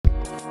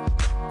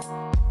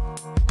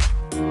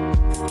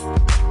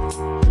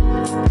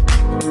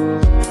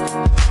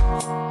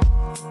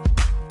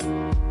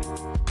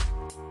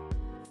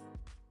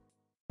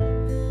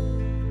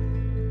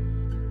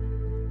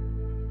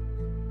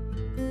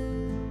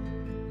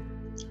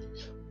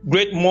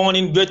Great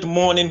morning, great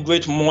morning.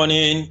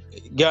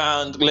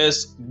 Gang,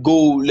 let's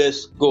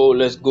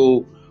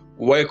go.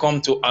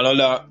 Welcome to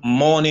another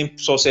morning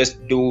success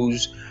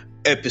dose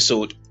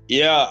episode.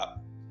 Yeah,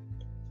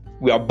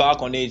 we are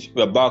back on it.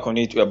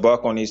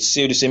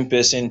 Still the same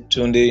person,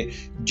 Tunde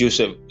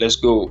Joseph. Let's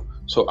go.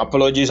 So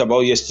apologies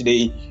about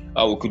yesterday.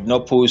 We could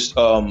not post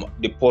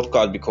the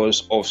podcast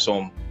because of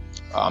some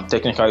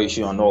technical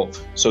issue and all.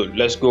 So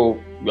let's go.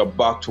 We are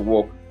back to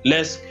work.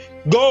 Let's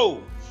go.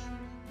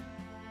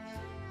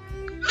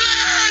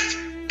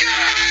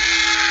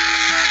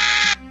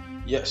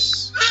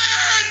 Yes.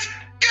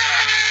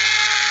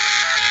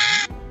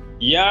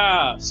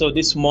 Yeah. So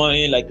this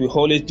morning, like we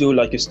always do,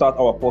 like we start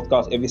our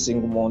podcast every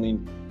single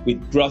morning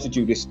with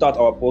gratitude. We start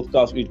our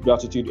podcast with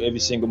gratitude every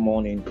single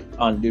morning,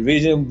 and the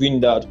reason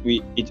being that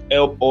it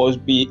helps us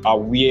be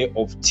aware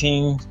of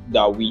things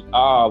that we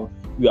have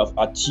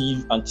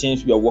achieved and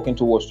things we are working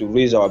towards to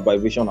raise our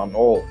vibration and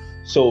all.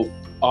 So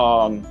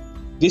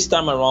this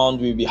time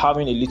around, we'll be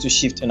having a little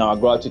shift in our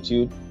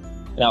gratitude,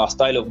 in our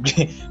style of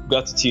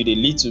gratitude a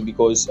little,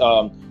 because there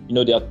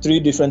are three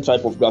different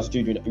types of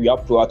gratitude. We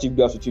have proactive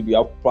gratitude, we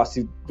have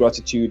passive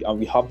gratitude, and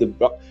we have the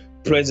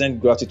present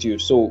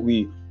gratitude. So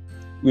we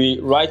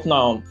right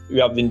now we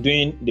have been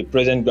doing the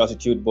present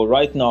gratitude, but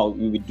right now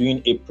we'll be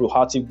doing a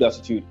proactive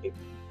gratitude.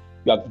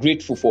 We are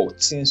grateful for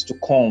things to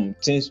come.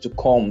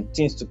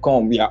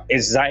 We are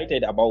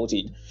excited about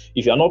it.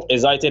 If you are not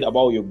excited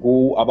about your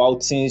goal,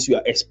 about things you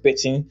are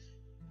expecting,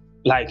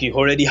 like you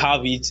already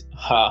have it,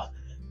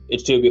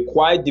 it will be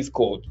quite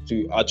difficult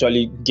to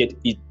actually get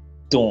it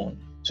done.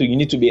 So you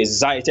need to be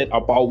excited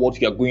about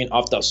what you are going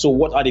after. So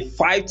what are the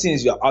 5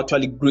 things you are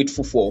actually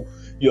grateful for?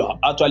 You are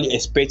actually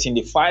expecting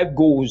the 5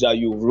 goals that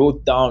you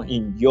wrote down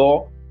in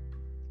your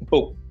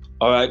book.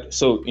 All right.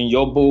 So in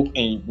your book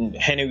and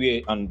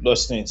anyway and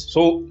those things.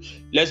 So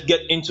let's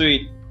get into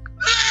it.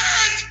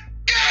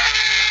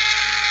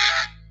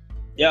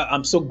 Yeah,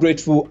 I'm so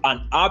grateful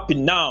and happy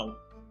now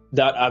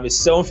that I'm a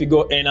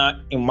 7-figure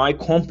earner in my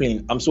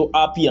company. I'm so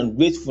happy and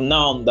grateful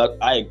now that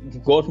I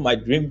got my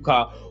dream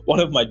car, one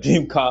of my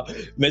dream car,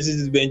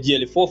 Mercedes-Benz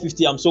GLE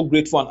 450. I'm so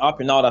grateful and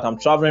happy now that I'm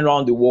traveling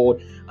around the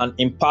world and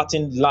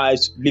imparting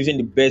lives, living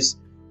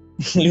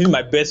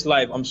my best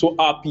life. I'm so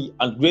happy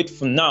and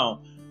grateful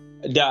now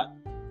that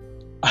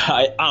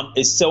I am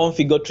a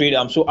 7-figure trader.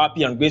 I'm so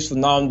happy and grateful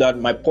now that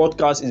my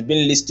podcast is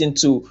being listened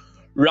to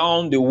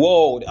around the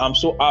world. I'm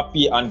so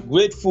happy and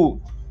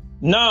grateful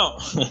now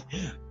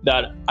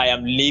that I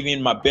am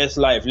living my best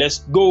life. Let's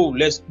go.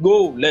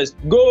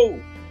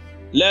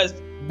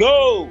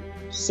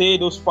 Say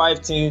those 5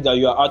 things that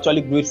you are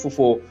actually grateful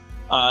for,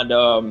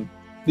 and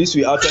this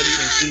will actually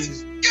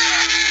increase.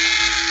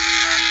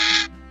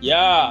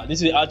 Yeah,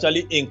 this will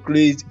actually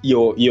increase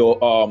your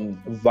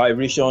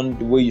vibration,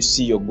 the way you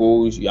see your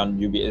goals, and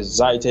you'll be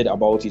excited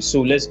about it.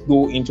 So let's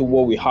go into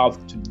what we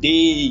have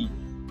today.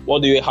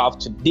 What do we have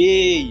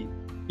today?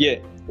 Yeah,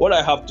 what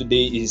I have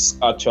today is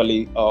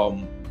actually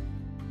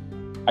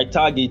I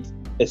target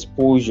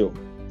exposure.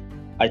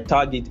 Like,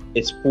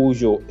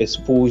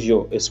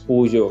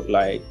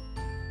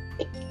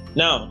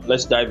 now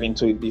let's dive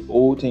into the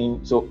whole thing.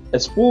 So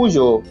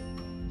exposure,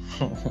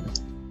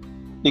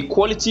 the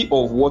quality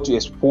of what you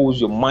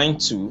expose your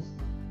mind to,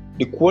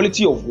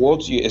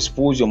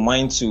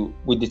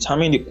 will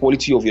determine the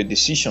quality of your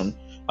decision,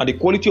 and the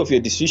quality of your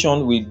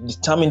decision will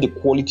determine the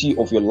quality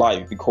of your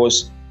life.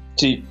 Because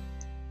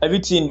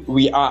everything,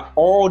 we are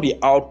all the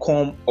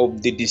outcome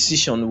of the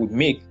decision we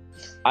make.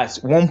 At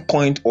one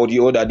point or the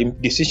other, the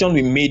decision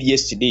we made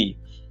yesterday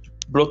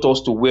brought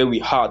us to where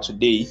we are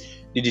today.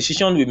 The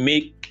decision we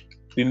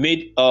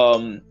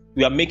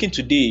are making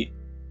today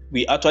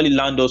will actually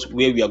land us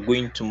where we are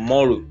going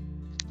tomorrow.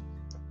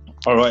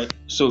 All right.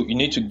 So you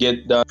need to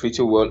get that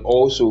pretty well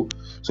also.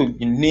 So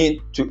you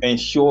need to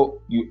ensure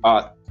you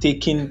are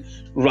taking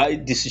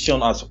right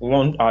decision at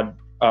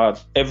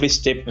every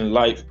step in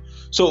life.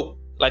 So,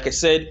 like I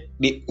said,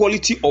 the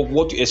quality of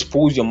what you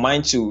expose your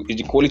mind to is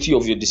the quality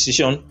of your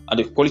decision, and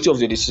the quality of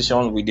your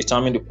decision will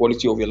determine the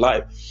quality of your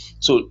life.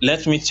 So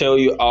let me tell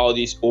you how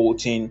this whole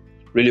thing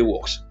really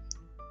works.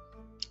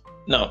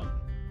 Now,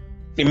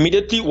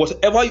 immediately,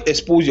 whatever you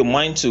expose your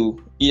mind to,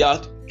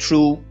 either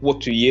through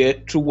what you hear,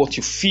 through what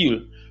you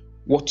feel,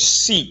 what you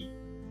see,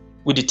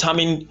 will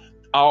determine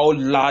how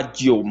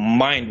large your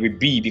mind will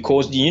be.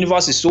 Because the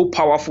universe is so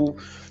powerful.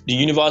 The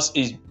universe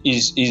is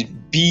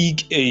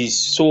big, is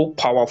so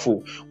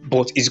powerful,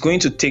 but it's going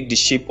to take the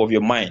shape of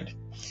your mind.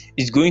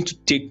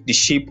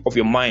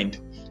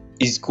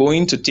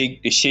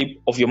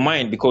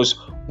 Because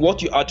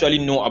what you actually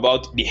know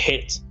about the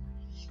head,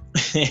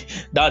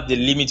 that's the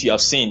limit you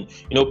have seen.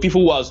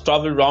 People who have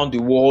traveled around the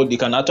world, they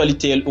can actually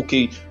tell,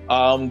 okay,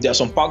 there are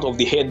some part of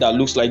the head that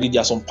looks like this,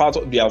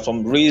 there are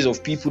some rays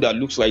of people that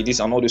looks like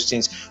this, and all those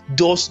things,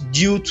 just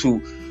due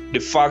to the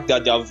fact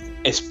that they have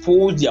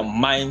exposed their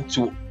mind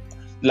to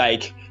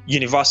like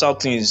universal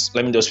things.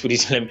 Let me just put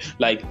it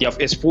like they have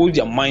exposed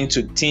their mind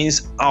to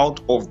things out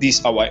of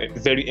this our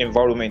very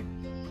environment.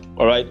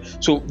 All right.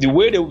 So the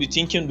way they will be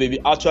thinking will be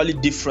actually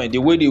different. The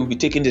way they will be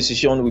taking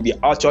decision will be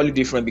actually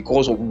different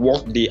because of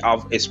what they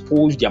have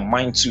exposed their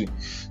mind to.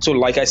 So,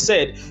 like I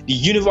said, the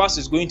universe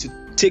is going to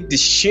take the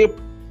shape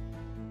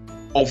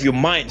of your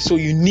mind. So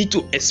you need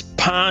to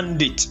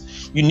expand it.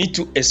 You need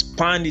to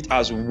expand it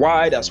as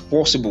wide as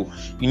possible.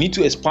 You need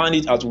to expand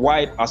it as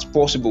wide as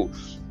possible.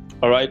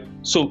 All right.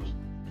 So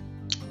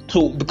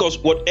because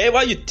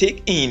whatever you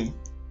take in,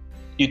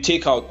 you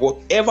take out.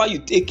 Whatever you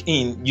take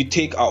in, you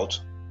take out.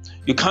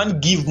 You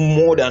can't give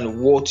more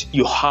than what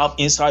you have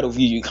inside of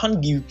you. You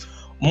can't give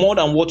more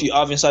than what you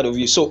have inside of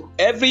you. So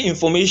every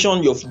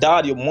information your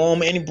dad, your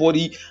mom,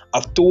 anybody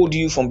have told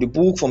you from the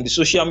book, from the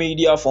social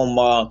media, from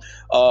what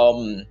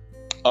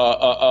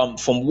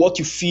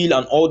you feel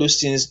and all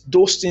those things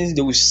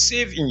they will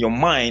save in your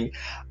mind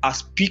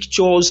as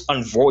pictures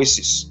and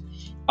voices.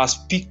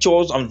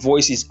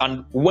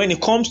 And when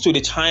it comes to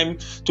the time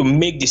to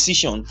make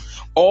decision,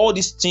 all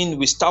these things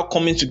will start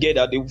coming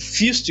together. They will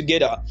fuse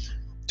together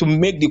to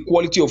make the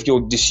quality of your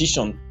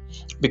decision.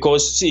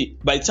 Because see,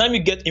 by the time you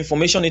get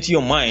information into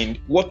your mind,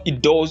 what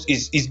it does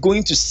is it's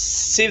going to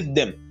save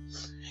them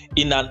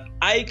in an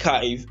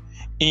archive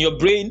in your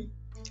brain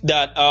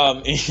that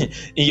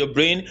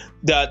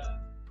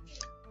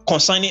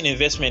concerning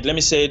investment. Let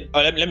me say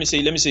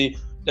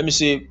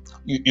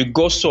you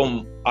got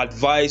some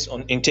advice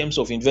in terms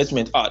of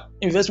investment.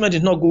 Investment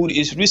is not good,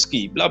 it's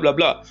risky, blah blah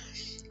blah.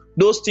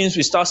 Those things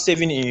will start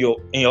saving in your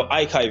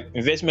archive,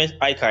 investment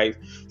archive,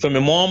 from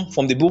your mom,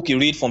 from the book you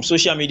read, from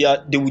social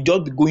media. They will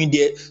just be going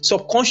there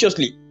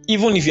subconsciously,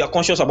 even if you are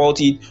conscious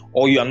about it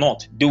or you are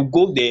not. They will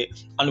go there,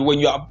 and when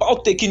you are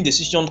about taking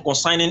decisions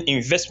concerning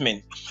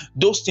investment,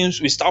 those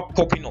things will start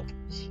popping up.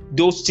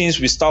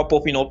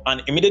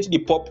 And immediately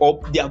they pop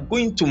up, they are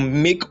going to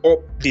make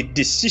up the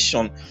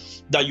decision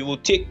that you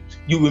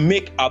will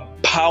make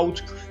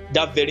about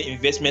that very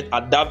investment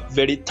at that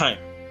very time.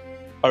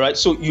 All right,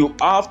 so you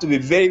have to be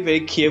very,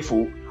 very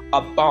careful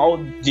about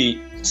the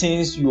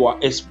things you are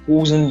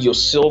exposing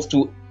yourself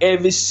to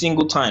every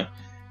single time.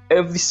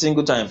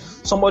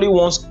 Somebody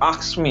once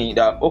asked me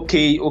that,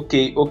 okay,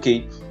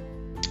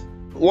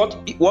 what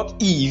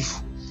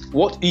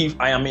if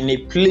I am in a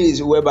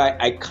place whereby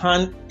I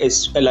can't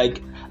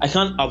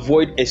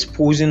avoid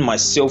exposing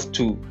myself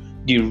to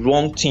the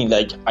wrong thing,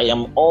 like I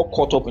am all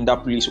caught up in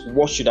that place.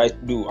 What should I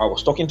do? I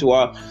was talking to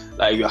her,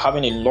 like we're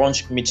having a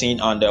lunch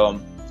meeting and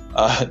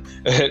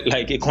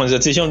like a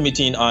consultation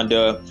meeting, and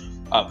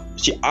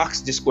she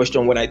asked this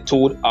question when I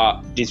told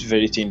her this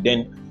very thing.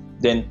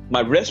 Then my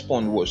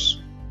response was,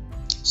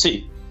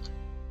 see,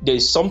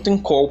 there's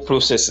something called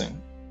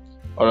processing.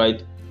 All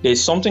right,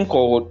 there's something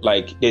called,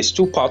 like, there's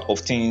two parts of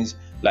things,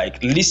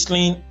 like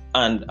listening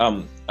and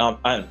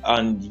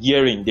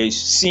hearing.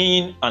 There's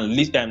seeing and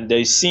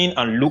there's seeing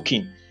and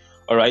looking.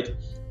 All right,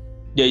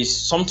 there is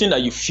something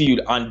that you feel,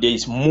 and there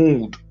is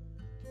mood.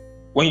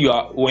 When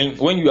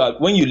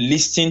you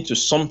listen to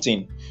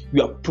something,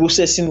 you are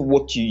processing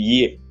what you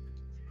hear.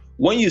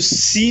 When you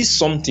see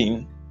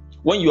something,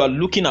 when you are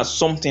looking at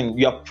something,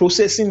 you are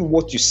processing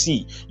what you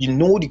see. You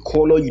know the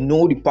color, you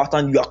know the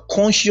pattern, you are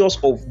conscious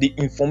of the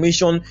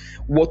information,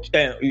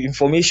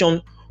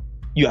 information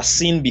you are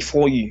seeing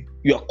before you.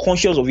 You are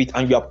conscious of it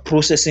and you are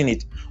processing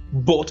it.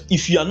 But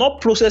if you are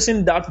not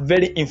processing that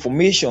very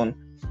information,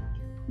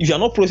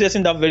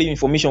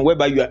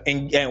 whereby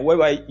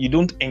you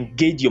don't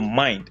engage your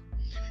mind,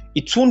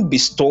 it won't be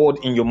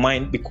stored in your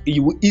mind, because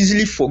you will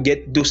easily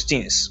forget those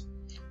things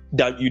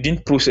that you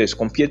didn't process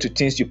compared to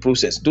things you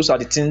process. Those are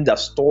the things that are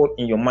stored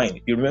in your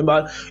mind. You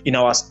remember, in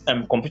our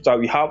computer,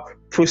 we have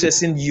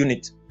processing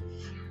unit,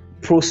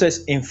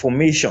 process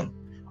information.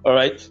 All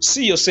right.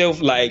 See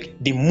yourself like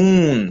the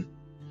moon.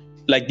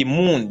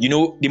 You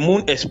know, the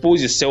moon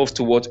exposes itself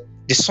to what?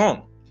 The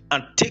sun,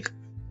 and take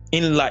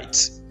in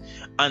light.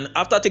 And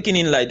after taking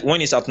in light,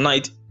 when it's at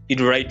night, it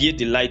radiates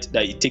the light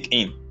that it take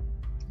in.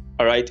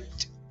 All right.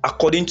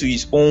 According to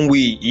his own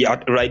way, he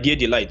radiate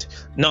the light.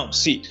 Now,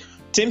 see,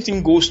 same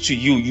thing goes to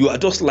you. You are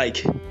just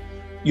like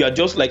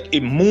a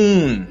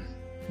moon,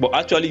 but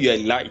actually you are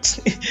light.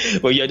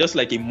 But you are just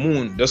like a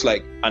moon, just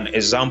like an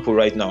example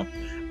right now.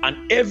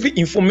 And every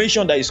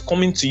information that is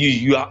coming to you,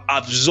 you are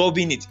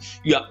absorbing it.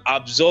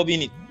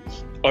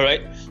 All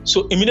right.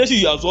 So immediately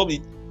you absorb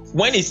it.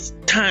 When it's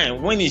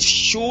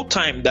show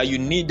time that you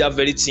need that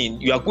very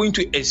thing, you are going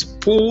to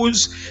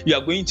expose. You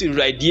are going to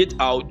radiate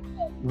out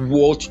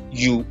what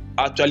you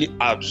actually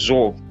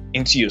absorb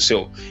into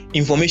yourself.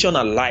 Information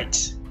are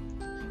light.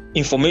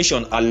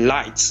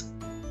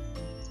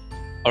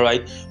 All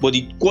right, but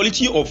the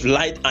quality of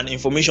light and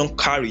information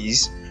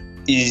carries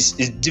is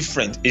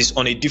different, is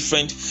on a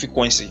different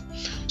frequency.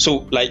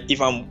 So, like,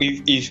 if I'm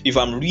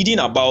reading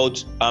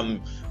about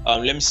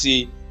let me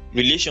say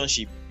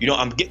relationship, you know,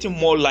 I'm getting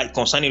more light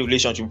concerning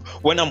relationship.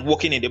 When I'm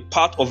walking in the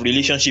path of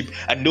relationship,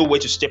 I know where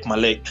to step my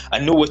leg, I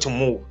know where to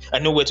move, I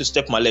know where to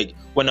step my leg.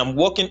 When I'm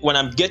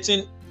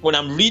getting when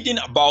I'm reading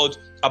about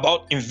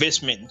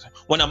investment,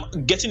 when I'm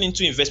getting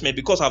into investment,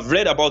 because I've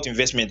read about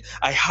investment,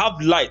 I have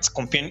light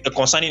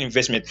concerning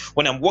investment.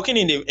 When I'm working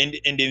in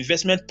the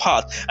investment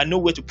part, I know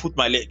where to put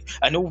my leg.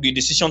 I know the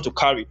decision to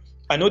carry.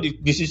 I know the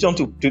decision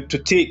to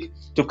take,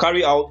 to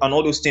carry out, and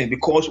all those things,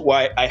 because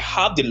why? I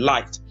have the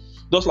light.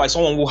 Just like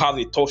someone who have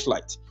a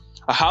torchlight,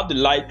 I have the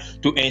light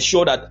to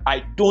ensure that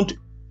I don't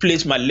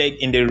place my leg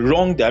in the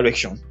wrong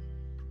direction.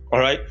 All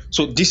right.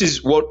 So this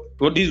is what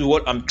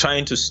I'm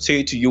trying to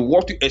say to you.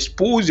 What you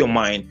expose your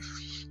mind,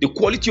 the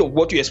quality of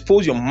what you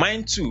expose your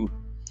mind to,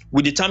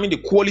 will determine the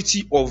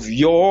quality of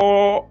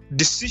your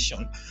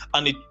decision,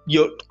 and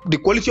the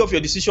quality of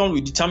your decision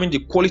will determine the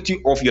quality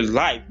of your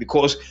life.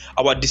 Because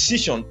our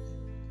decision,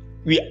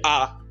 we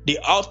are the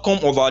outcome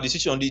of our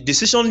decision. The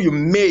decision you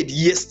made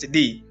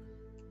yesterday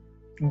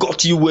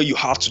got you where you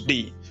are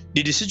today.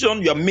 The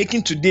decision you are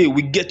making today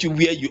will get you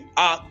where you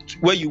are,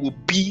 where you will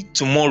be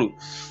tomorrow.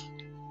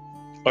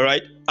 All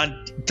right.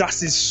 And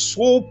that is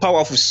so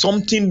powerful.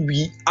 Something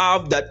we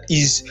have that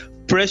is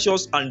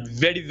precious and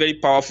very, very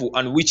powerful,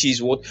 and which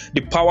is what?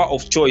 The power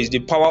of choice, the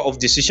power of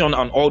decision,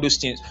 and all those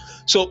things.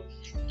 So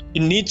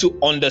you need to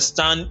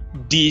understand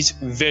this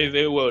very,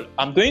 very well.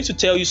 I'm going to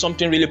tell you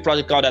something really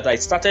practical that I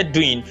started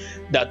doing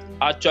that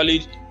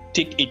actually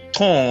take a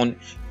turn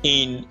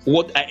in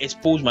what I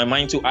expose my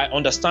mind to. I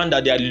understand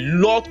that there are a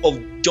lot of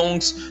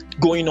junks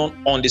going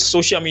on the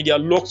social media,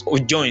 lots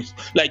of joints,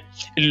 like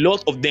a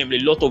lot of them, a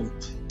lot of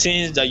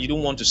things that you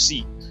don't want to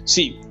see.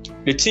 See,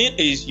 the thing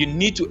is, you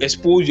need to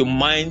expose your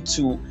mind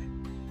to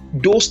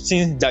those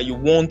things that you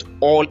want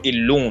all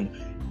alone.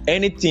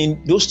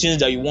 Anything, those things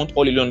that you want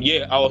all alone.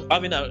 Yeah, I was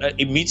having a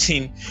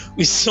meeting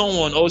with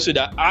someone also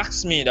that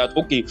asked me that,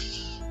 okay,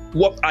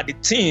 what are the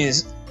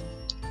things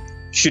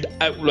should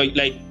I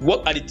like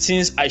what are the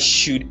things I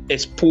should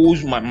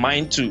expose my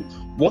mind to?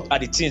 What are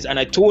the things? And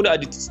I told her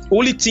the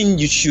only thing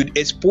you should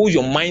expose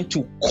your mind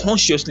to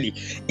consciously,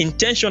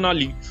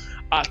 intentionally,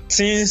 are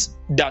things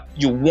that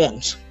you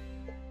want.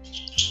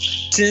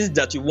 Things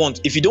that you want.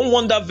 If you don't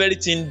want that very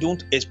thing,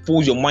 don't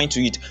expose your mind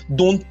to it.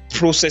 Don't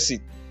process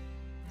it.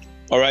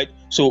 All right.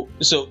 So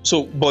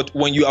but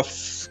when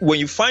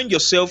you find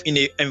yourself in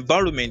an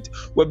environment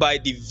whereby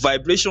the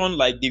vibration,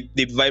 like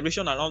the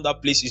vibration around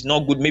that place is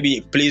not good, maybe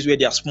a place where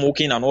they are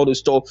smoking and all those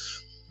stuff,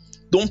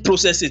 don't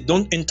process it.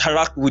 Don't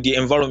interact with the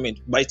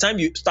environment. By the time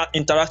you start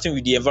interacting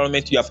with the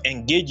environment, you have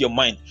engaged your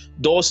mind.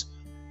 Thus,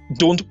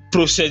 don't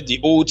process the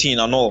whole thing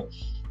and all.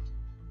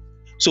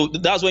 So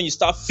that's when you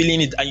start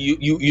feeling it, and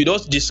you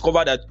just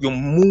discover that your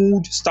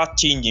mood start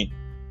changing.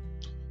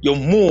 Your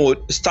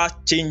mood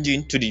start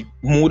changing to the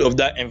mood of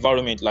that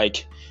environment.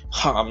 Like,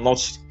 I'm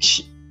not.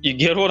 You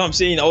get what I'm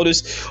saying? All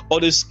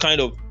this kind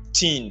of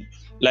thing.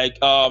 Like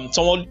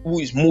someone who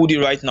is moody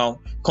right now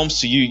comes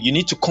to you. You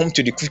need to come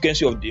to the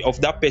frequency of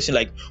that person.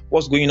 Like,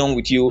 what's going on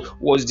with you?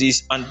 What's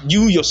this? And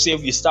you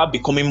yourself, you start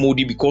becoming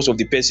moody because of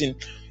the person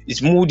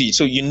is moody.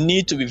 So you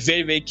need to be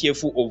very, very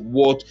careful of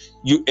what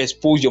you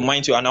expose your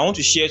mind to. And I want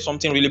to share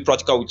something really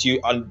practical with you,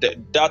 and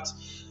that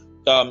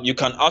you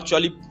can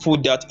actually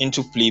put that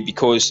into play,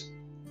 because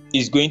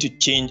it's going to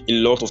change a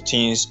lot of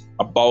things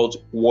about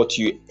what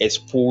you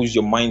expose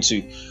your mind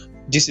to.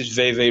 This is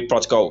very, very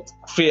practical.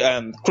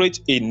 Create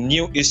a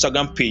new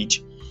Instagram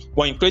page.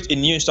 When you create a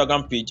new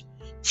Instagram page,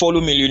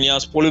 follow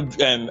millionaires, follow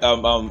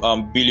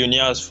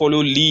billionaires,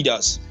 follow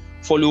leaders,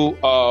 follow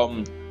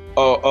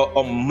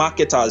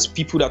marketers,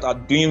 people that are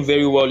doing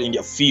very well in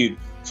their field.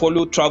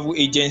 Follow travel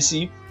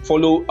agency,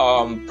 follow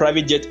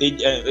private jet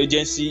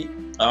agency,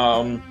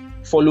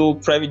 follow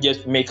private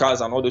jet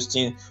makers and all those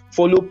things.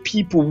 Follow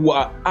people who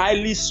are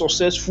highly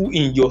successful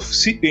in your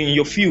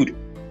field.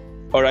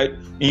 All right,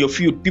 in your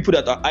field, people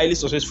that are highly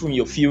successful in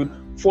your field.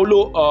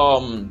 Follow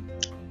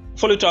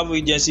travel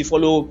agency,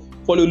 follow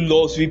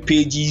luxury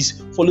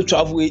pages, follow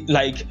travel,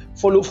 like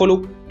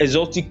follow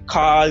exotic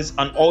cars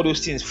and all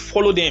those things.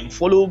 Follow them.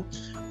 Follow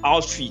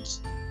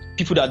outfits,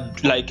 people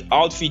that like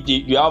outfit.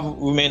 You have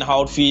women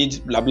outfits,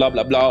 blah blah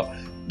blah blah.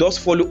 Just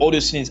follow all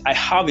those things. I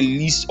have a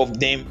list of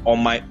them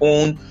on my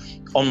own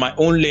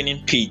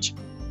learning page.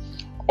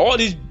 All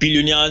these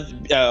billionaires,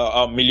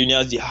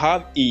 millionaires,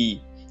 how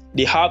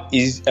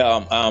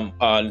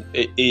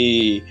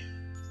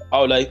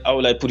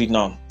would I put it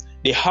now?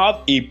 They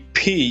have a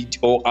page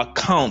or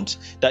account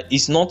that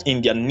is not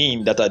in their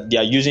name, that they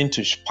are using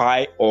to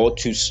spy or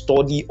to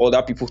study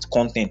other people's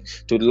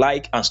content, to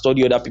like and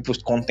study other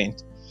people's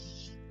content.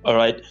 All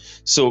right.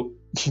 So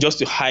just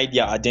to hide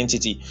their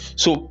identity.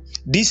 So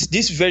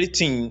this very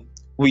thing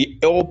will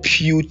help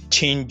you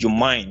change your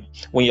mind.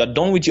 When you are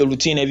done with your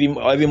routine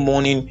every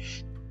morning,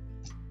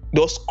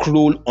 just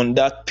scroll on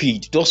that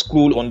page.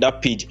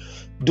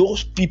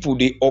 Those people,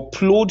 they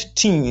upload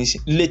things,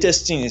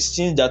 latest things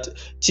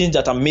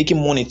that are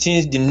making money,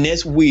 things, the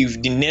next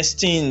wave, the next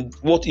thing,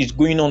 what is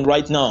going on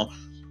right now.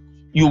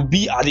 You'll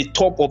be at the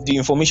top of the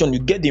information. You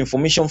get the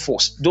information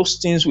first. Those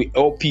things will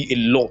help you a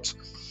lot.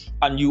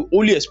 And you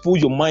only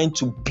expose your mind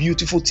to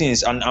beautiful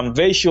things. And I'm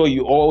very sure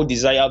you all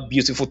desire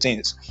beautiful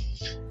things.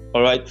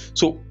 All right.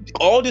 So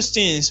all these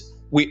things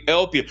will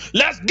help you.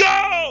 Let's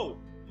go.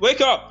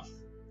 Wake up.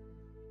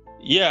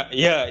 Yeah.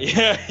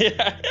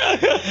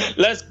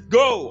 Let's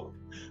go.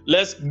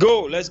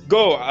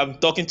 I'm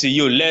talking to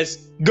you. Let's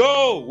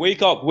go.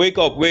 Wake up.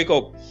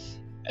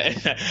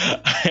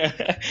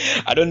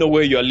 I don't know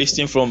where you are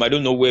listening from. I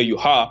don't know where you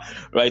are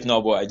right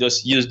now, but I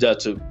just use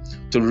that to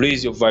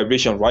raise your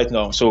vibration right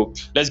now. So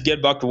let's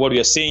get back to what we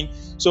are saying.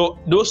 So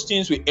those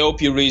things will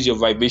help you raise your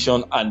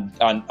vibration and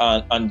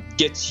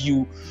get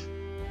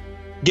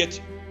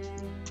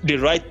the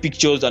right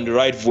pictures and the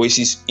right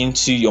voices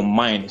into your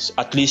mind.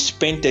 At least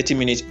spend 30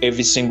 minutes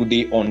every single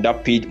day on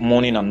that page,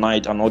 morning and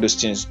night, and all those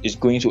things is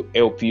going to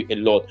help you a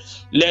lot.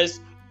 Let's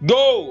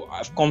go.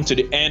 I've come to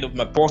the end of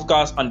my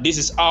podcast, and this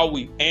is how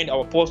we end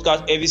our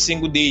podcast every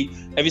single day,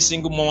 every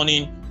single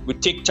morning. We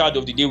take charge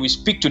of the day. We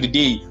speak to the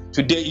day.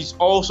 Today is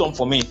awesome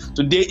for me.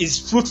 Today is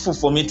fruitful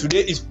for me.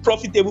 Today is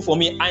profitable for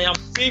me. I am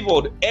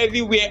favored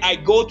everywhere I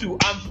go to.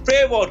 I'm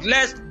favored.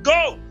 Let's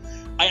go.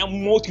 I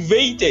am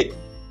motivated.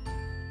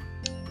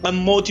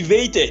 I'm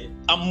motivated.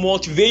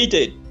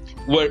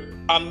 Where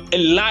I'm a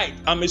light.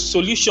 I'm a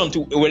solution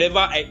to wherever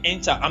I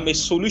enter. I'm a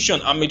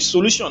solution. I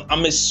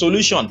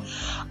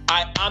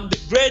am the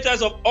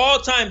greatest of all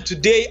time.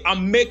 Today,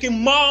 I'm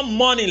making more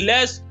money.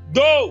 Let's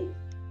go.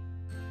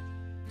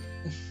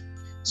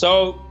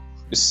 So,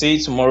 we'll see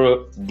you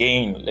tomorrow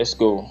again. Let's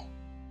go.